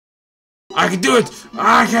I can do it!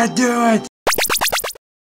 I can do it!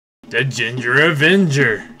 The Ginger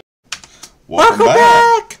Avenger. Welcome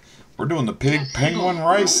back! We're doing the pig penguin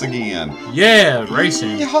race again. Yeah,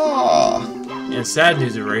 racing. Yeehaw! And sad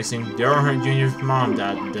news of racing, Daryl Hunt Jr.'s mom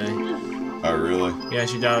died today. Oh, really? Yeah,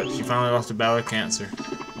 she died. She finally lost a battle of cancer.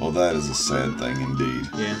 Well, that is a sad thing indeed.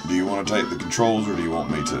 Yeah. Do you want to take the controls or do you want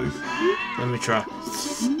me to? Let me try.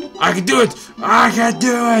 I can do it! I can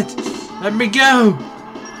do it! Let me go!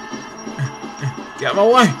 Get out of my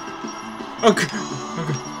way! Okay.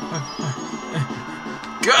 Okay.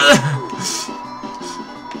 Go!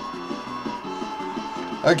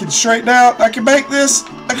 I can straighten out. I can make this.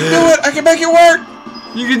 I can do it. I can make it work.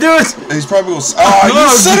 You can do it! He's probably going to... Oh, you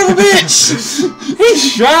son of a bitch! He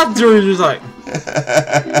shot through and just like...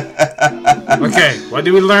 Okay, what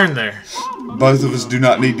did we learn there? Both of us do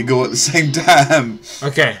not need to go at the same time.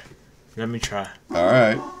 Okay, let me try.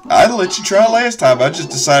 Alright. I let you try last time. I just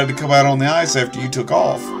decided to come out on the ice after you took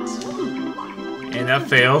off. And I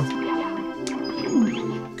failed.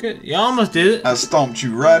 Good. You almost did it. I stomped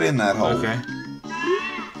you right in that hole. Okay.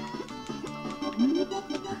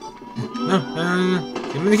 No.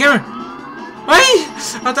 Give me the camera. Wait!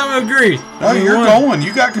 I thought we agreed. No, you're going.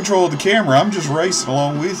 You got control of the camera. I'm just racing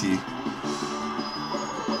along with you.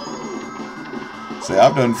 See,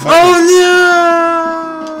 I've done fun. Oh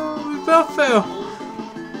no! We both fell.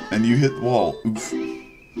 And you hit the wall. Oof.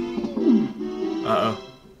 Uh-oh.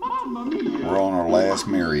 We're on our last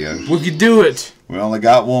Mario. We could do it. We only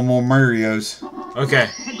got one more Mario's. Okay.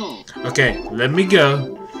 Okay, let me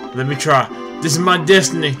go. Let me try. This is my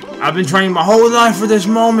destiny. I've been training my whole life for this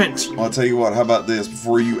moment. Well, I'll tell you what. How about this?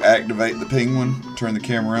 Before you activate the penguin, turn the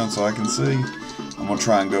camera around so I can see. I'm going to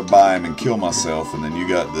try and go by him and kill myself. And then you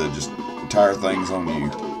got the just entire things on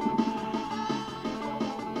you.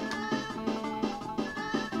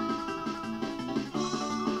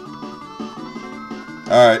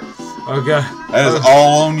 Alright. Okay. That is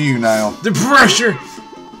all on you now. The pressure!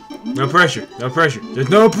 No pressure. No pressure. There's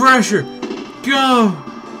no pressure. Go!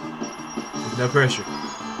 There's no pressure.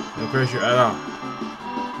 No pressure at all.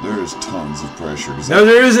 There is tons of pressure. No,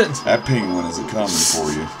 there isn't. That penguin is coming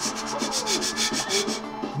for you.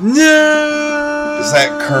 No! It's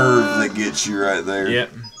that curve that gets you right there.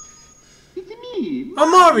 Yep. A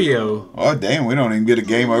Mario. Oh, damn. We don't even get a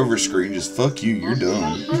game over screen. Just fuck you. You're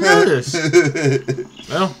done. I noticed.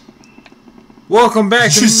 Well, welcome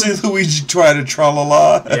back. Did you see Luigi try to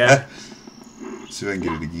tra-la-la? Yeah. See if I can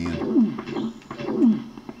get it again.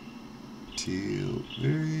 Tilt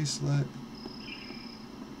very slight.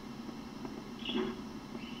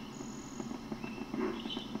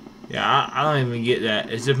 Yeah, I don't even get that.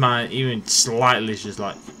 It's just mine, even slightly, it's just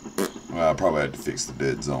like... Well, I probably had to fix the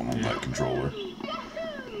dead zone on that controller.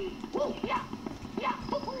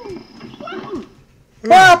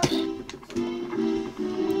 Whop!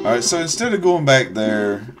 Alright, so instead of going back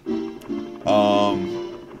there, you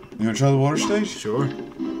want to try the water stage? Sure.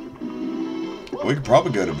 We could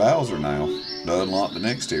probably go to Bowser now to unlock the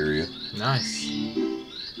next area. Nice.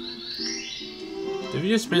 Did we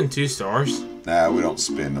just spend 2 stars? Nah, we don't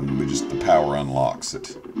spend them. We just, the power unlocks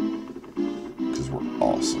it. Because we're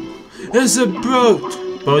awesome. It's a boat!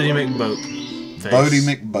 Bodie McBoat face. Bodie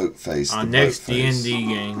McBoatface. Our next D&D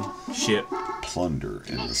game. Ship. Plunder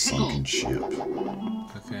in the sunken ship.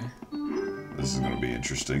 Okay. This is going to be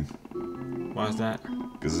interesting. Why is that?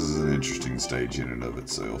 Because this is an interesting stage in and of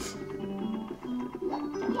itself.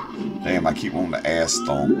 Damn, I keep wanting to ass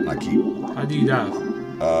stomp. And I keep... How do you dive?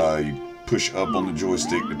 You push up on the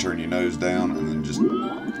joystick to turn your nose down, and then just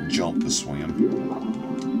jump to swim.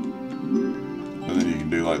 And then you can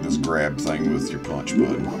do like this grab thing with your punch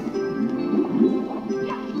button.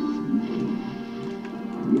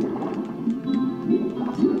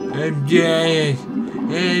 I'm back.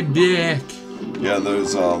 I'm back. Yeah,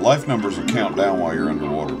 those life numbers will count down while you're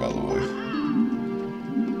underwater, by the way.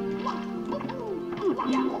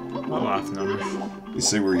 What life numbers? You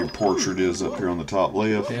see where your portrait is up here on the top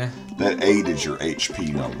left? Yeah. That 8 is your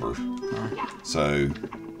HP number. So,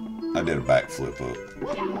 I did a backflip up.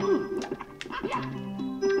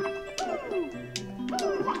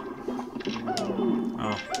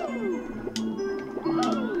 Oh.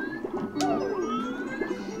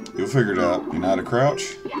 You'll figure it out. You know how to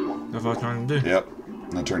crouch? That's what I'm trying to do. Yep.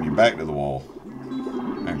 Now turn your back to the wall.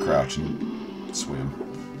 And crouch and swim.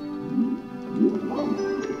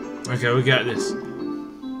 Okay, we got this.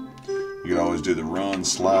 You could always do the run,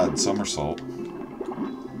 slide, somersault.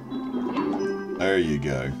 There you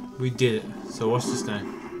go. We did it. So what's this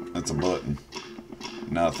thing? That's a button.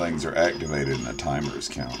 Now things are activated and a timer is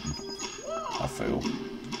counting. I failed.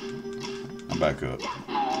 I'm back up.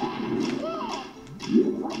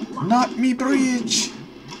 Not me bridge.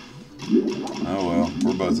 Oh well,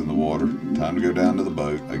 we're both in the water. Time to go down to the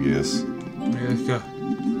boat, I guess. Okay, let's go.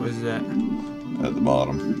 What's that? At the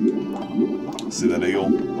bottom. See that eel?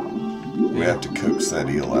 We have to coax that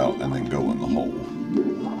eel out and then go in the hole.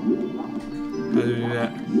 How do we do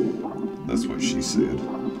that? That's what she said.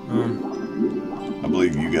 I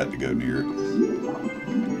believe you got to go near it.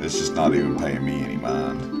 It's just not even paying me any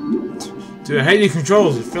mind. Dude, I hate these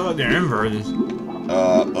controls. It feel like they're inverted.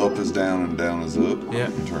 Up is down and down is up. Yeah.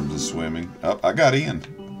 In terms of swimming. Oh, I got in.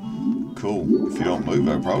 Cool. If you don't move,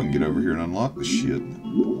 I probably can get over here and unlock this shit.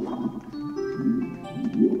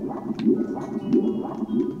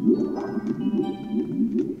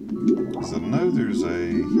 Because I know there's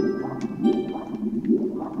a...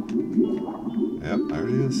 Yep, there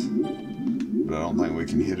it is. But I don't think we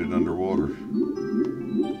can hit it underwater.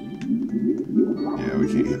 Yeah, we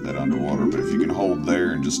can't hit that underwater, but if you can hold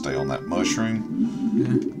there and just stay on that mushroom,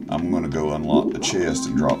 I'm going to go unlock the chest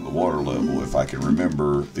and drop the water level if I can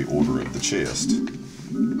remember the order of the chest.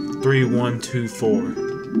 3, 1, 2, 4.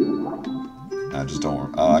 I just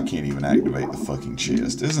don't... Oh, I can't even activate the fucking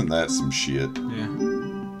chest. Isn't that some shit? Yeah.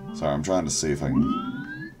 Sorry, I'm trying to see if I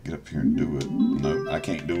can get up here and do it. No, I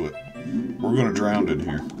can't do it. We're going to drown in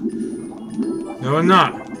here. No, we're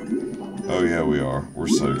not. Oh, yeah, we are. We're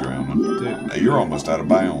so drowning. Dude. Hey, you're almost out of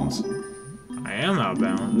bounds. I am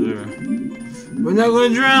outbound. We're not going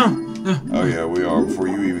to drown. Oh, yeah, we are. Before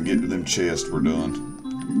you even get to them chests, we're done.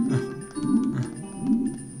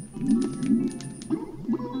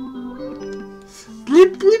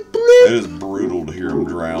 Bleep, bleep, bleep. It is brutal to hear them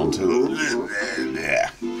drown, too. Yeah.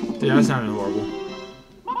 Dude, that sounded horrible.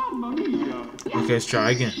 Okay, let's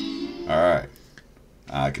try again. Alright.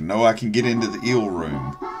 I know I can get into the eel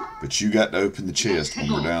room, but you got to open the chest when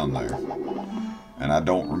we're down there. And I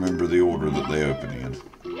don't remember the order that they open in.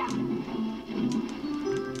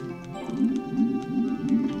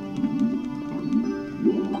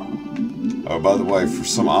 Oh, by the way, for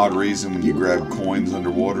some odd reason, when you grab coins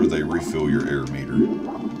underwater, they refill your air meter.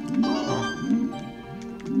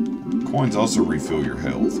 Coins also refill your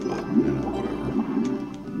health, but, you know, whatever.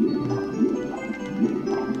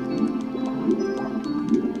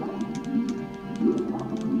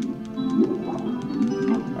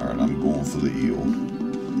 Alright, I'm going for the eel.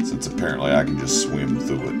 Since apparently I can just swim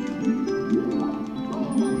through it.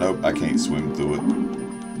 Nope, I can't swim through it.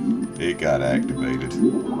 It got activated.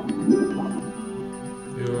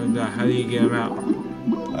 How do you get him out?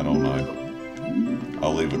 I don't know.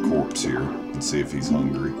 I'll leave a corpse here and see if he's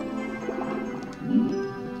hungry.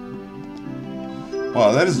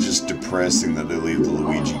 Wow, that is just depressing that they leave the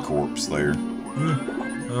Luigi corpse there.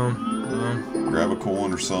 Grab a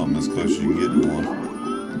coin or something as close as you can get to one.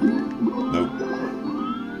 Nope.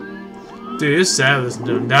 Dude, it's sad listening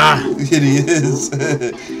to him die. It is.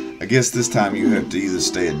 I guess this time you have to either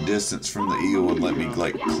stay a distance from the eel and let me,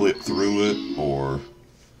 like, clip through it, or...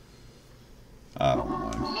 I don't know.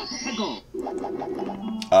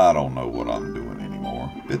 I don't know what I'm doing anymore.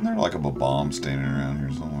 Isn't there like a bomb standing around here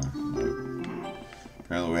somewhere? No.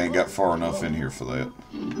 Apparently we ain't got far enough in here for that.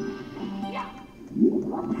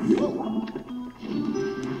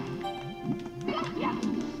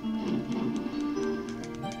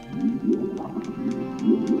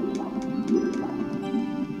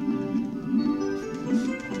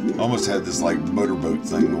 Almost had this like motorboat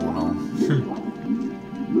thing going on.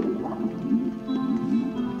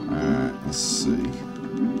 Alright, let's see.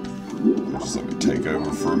 Just let me take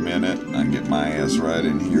over for a minute. I can get my ass right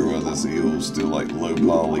in here while this eel's still like low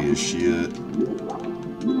poly as shit.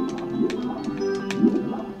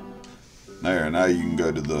 There, now you can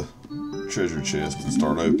go to the treasure chest and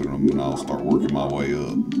start opening them, and I'll start working my way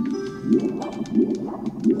up.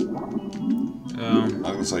 I'm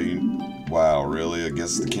gonna say, wow, really? I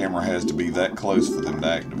guess the camera has to be that close for them to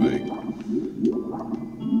activate.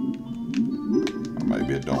 Or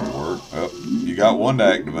maybe it don't work. Oh, you got one to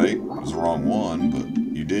activate. It was the wrong one, but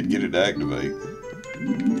you did get it to activate.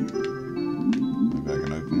 Maybe I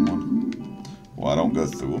can open one. Well, I don't go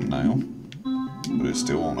through them now, but it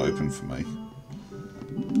still won't open for me.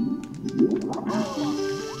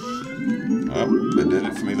 Oh, it did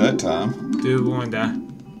it for me that time. Dude, we wanna die.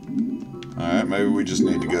 Alright, maybe we just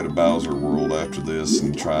need to go to Bowser World after this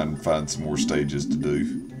and try and find some more stages to do.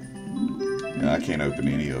 Yeah, I can't open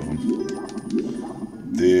any of them.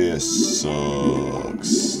 This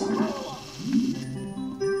sucks.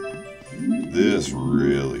 This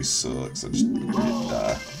really sucks. I just need to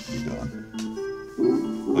die. Be done.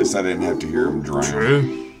 At least I didn't have to hear him drown.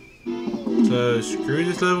 True. So, screw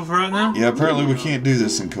this level for right now? Yeah, apparently we can't do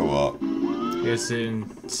this in co-op. It's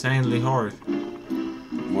insanely hard.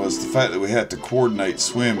 was the fact that we had to coordinate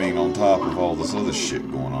swimming on top of all this other shit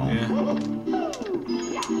going on. Yeah.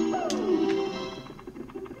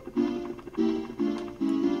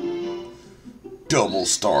 Double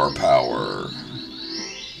star power.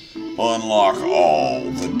 Unlock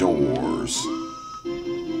all the doors.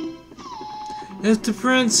 It's the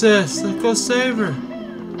princess. Let's go save her.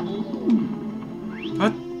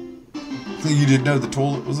 What? You didn't know the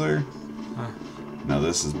toilet was there? Huh. Now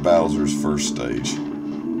this is Bowser's first stage.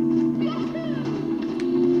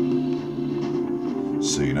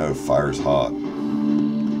 So you know fire's hot.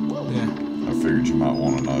 Yeah. I figured you might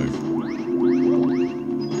want to know.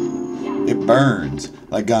 It burns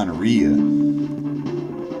like gonorrhea.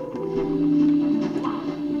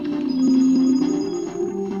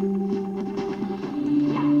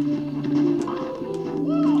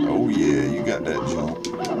 Oh yeah, you got that jump.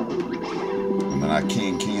 And then I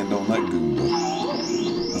canned on that Goomba.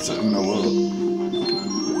 That's a Uno up.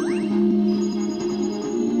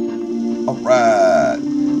 Alright,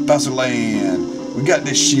 Bowser Land. We got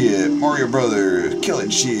this shit. Mario Brothers, killing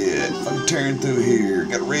shit. Fucking tearing through here.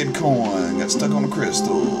 Got a red coin. Got stuck on a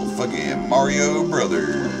crystal. Fucking Mario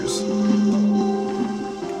Brothers.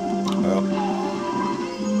 Well,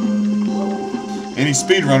 any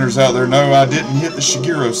speedrunners out there know I didn't hit the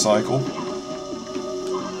Shigeru cycle.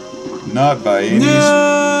 Not by any. No!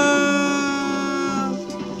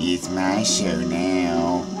 It's my show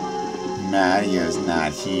now. Mario's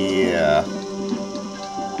not here.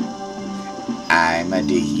 I'm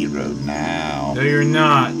the hero now. No, you're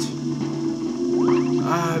not.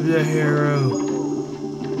 I'm the hero.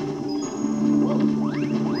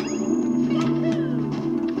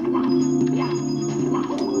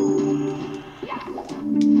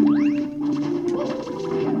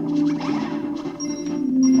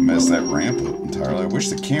 I messed that ramp up entirely. I wish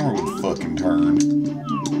the camera would fucking turn.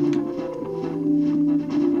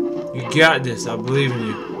 You got this. I believe in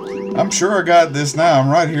you. I'm sure I got this now. I'm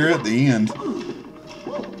right here at the end.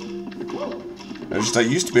 I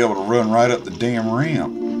used to be able to run right up the damn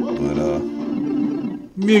ramp,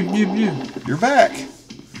 but you're back.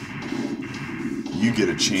 You get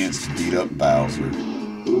a chance to beat up Bowser.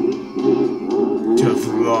 Tough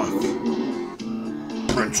luck.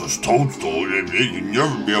 Princess Toadstool, you'll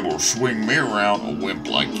never be able to swing me around. A wimp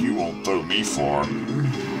like you won't throw me far.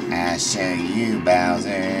 I'll show you,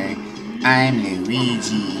 Bowser. I'm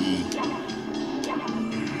Luigi.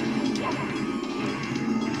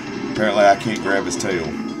 Apparently I can't grab his tail.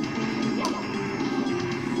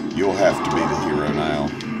 You'll have to be the hero now.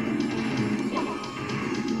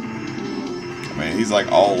 I mean, he's like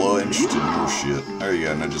all interested in your shit. There you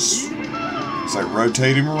go. Now just, it's like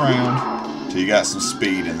rotate him around till you got some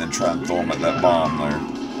speed and then try and throw him at that bomb there.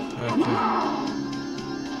 Okay.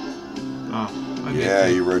 Oh, yeah,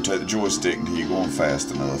 you rotate the joystick until you're going fast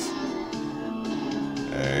enough.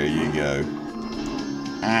 There you go.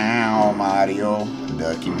 Ow, Mario.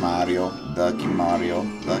 Ducky Mario. Ducky Mario.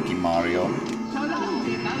 Ducky Mario.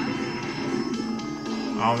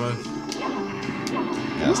 Almost.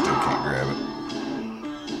 Yeah, I still can't grab it.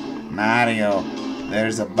 Mario,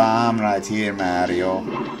 there's a bomb right here, Mario.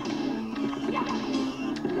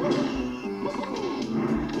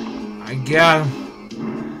 I got him.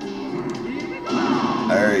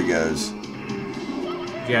 There he goes.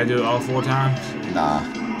 You gotta do it all 4 times? Nah,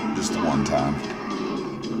 just the one time.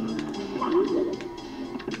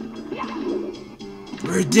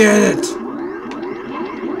 We did it!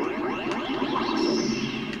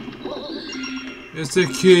 It's the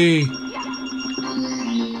key.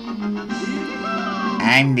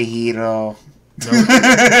 I'm the hero. Nope.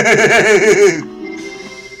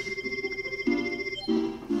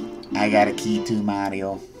 I got a key to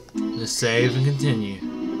Mario. Let's save and continue.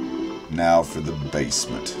 Now for the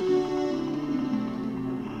basement.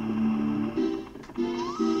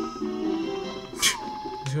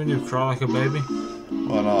 You gonna do crawl like a baby?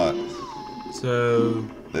 Why not? So...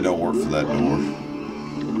 They don't work for that door.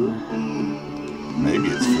 Maybe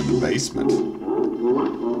it's for the basement.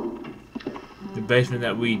 The basement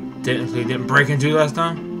that we technically didn't break into last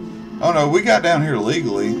time? Oh no, we got down here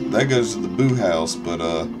legally. That goes to the Boo House, but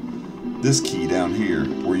this key down here,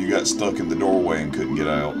 where you got stuck in the doorway and couldn't get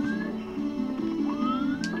out.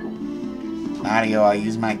 Mario, I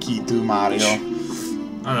use my key too, Mario.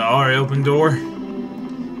 On the already open door?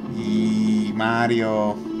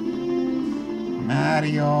 Mario.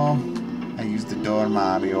 Mario. I used the door,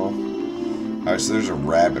 Mario. Alright, so there's a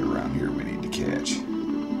rabbit around here we need to catch.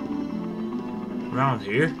 Around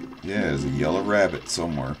here? Yeah, there's a yellow rabbit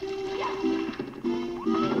somewhere.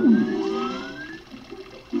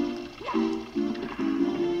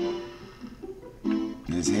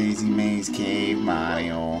 Is hazy maze cave,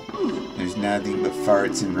 Mario. There's nothing but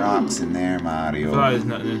farts and rocks in there, Mario. Oh, there's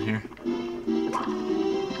nothing in here.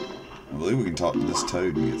 I believe we can talk to this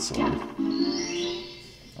toad and get some.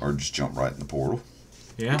 Or just jump right in the portal.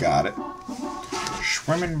 Yeah. Got it.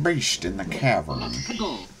 Swimming beast in the cavern.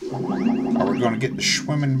 Are we going to get the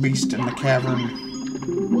swimming beast in the cavern?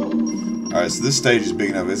 Alright, so this stage is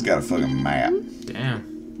big enough. It's got a fucking map. Damn.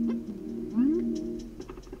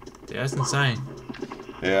 That's insane.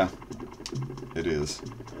 Yeah. It is.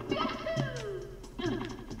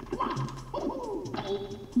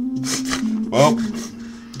 Well,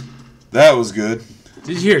 that was good.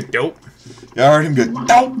 Did you hear dope? Yeah, I heard him go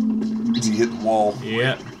dope as he hit the wall.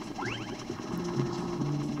 Yeah.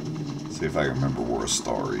 See if I can remember where a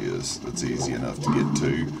star is. That's easy enough to get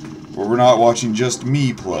to. Where we're not watching just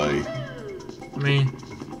me play. I mean,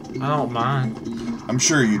 I don't mind. I'm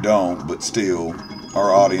sure you don't, but still,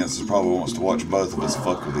 our audience probably wants to watch both of us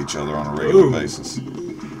fuck with each other on a regular basis.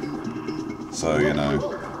 So, you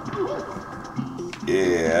know.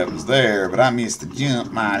 Yeah, it was there, but I missed the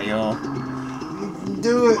jump, Mario.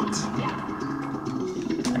 Do it.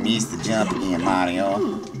 I missed the jump again,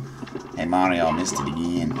 Mario. Hey, Mario, I missed it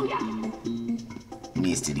again.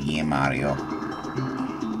 Missed it again, Mario.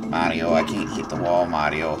 Mario, I can't hit the wall,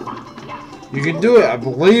 Mario. You can do it. I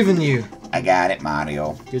believe in you. I got it,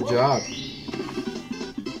 Mario. Good job.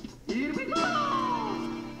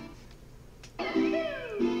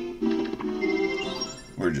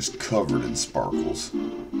 We're just covered in sparkles.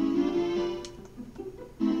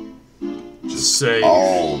 Just Safe.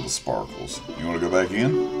 all the sparkles. You want to go back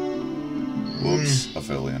in? Whoops, I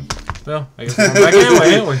fell in. Well, I guess we're back anyway,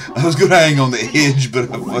 ain't we? I was gonna hang on the edge,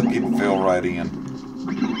 but I fucking fell right in.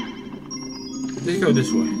 Let's go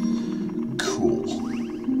this way. Cool.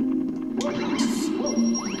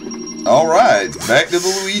 Alright, back to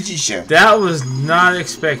the Luigi show. That was not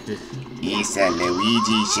expected. It's the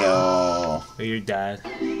Luigi show. Oh, you died.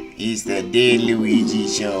 It's the dead Luigi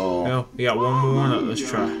show. Well, we got one more. Let's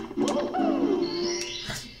try.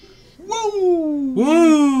 Woo!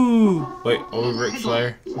 Woo! Wait, over Ric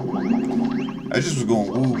Flair. I just was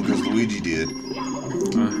going woo because Luigi did.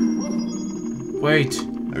 Wait.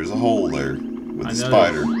 There's a hole there with the I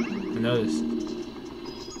spider. I noticed.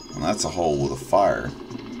 And that's a hole with a fire.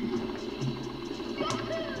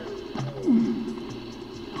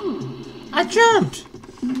 I jumped!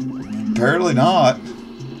 Apparently not.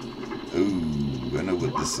 Ooh, I know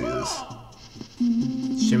what this is.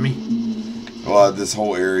 Shimmy. Well, this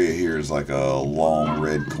whole area here is like a long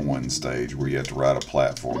red coin stage where you have to ride a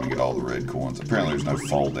platform and get all the red coins. Apparently there's no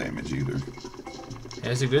fall damage either.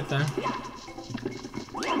 That's a good thing.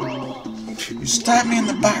 You stabbed me in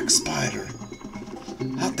the back, spider.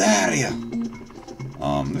 How dare you?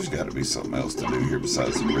 There's got to be something else to do here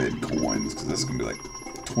besides the red coins, because that's going to be like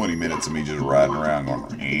 20 minutes of me just riding around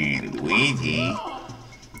going, hey, Luigi.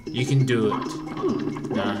 You can do it.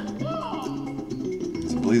 Nah.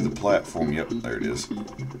 I believe the platform, yep, there it is.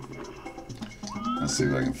 Let's see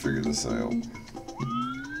if I can figure this out.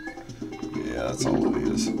 Yeah, that's all it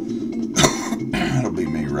is. That'll be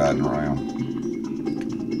me riding around.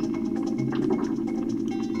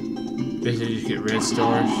 Basically, you get red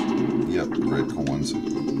stars. Yep, red coins.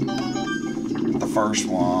 The first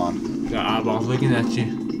one. Got eyeballs looking at you.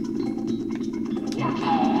 Yeah,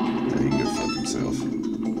 he can go fuck himself.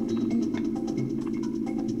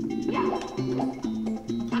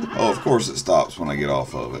 Oh, of course it stops when I get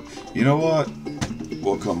off of it. You know what?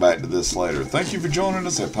 We'll come back to this later. Thank you for joining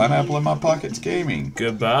us at Pineapple in My Pockets Gaming.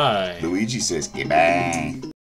 Goodbye. Luigi says goodbye.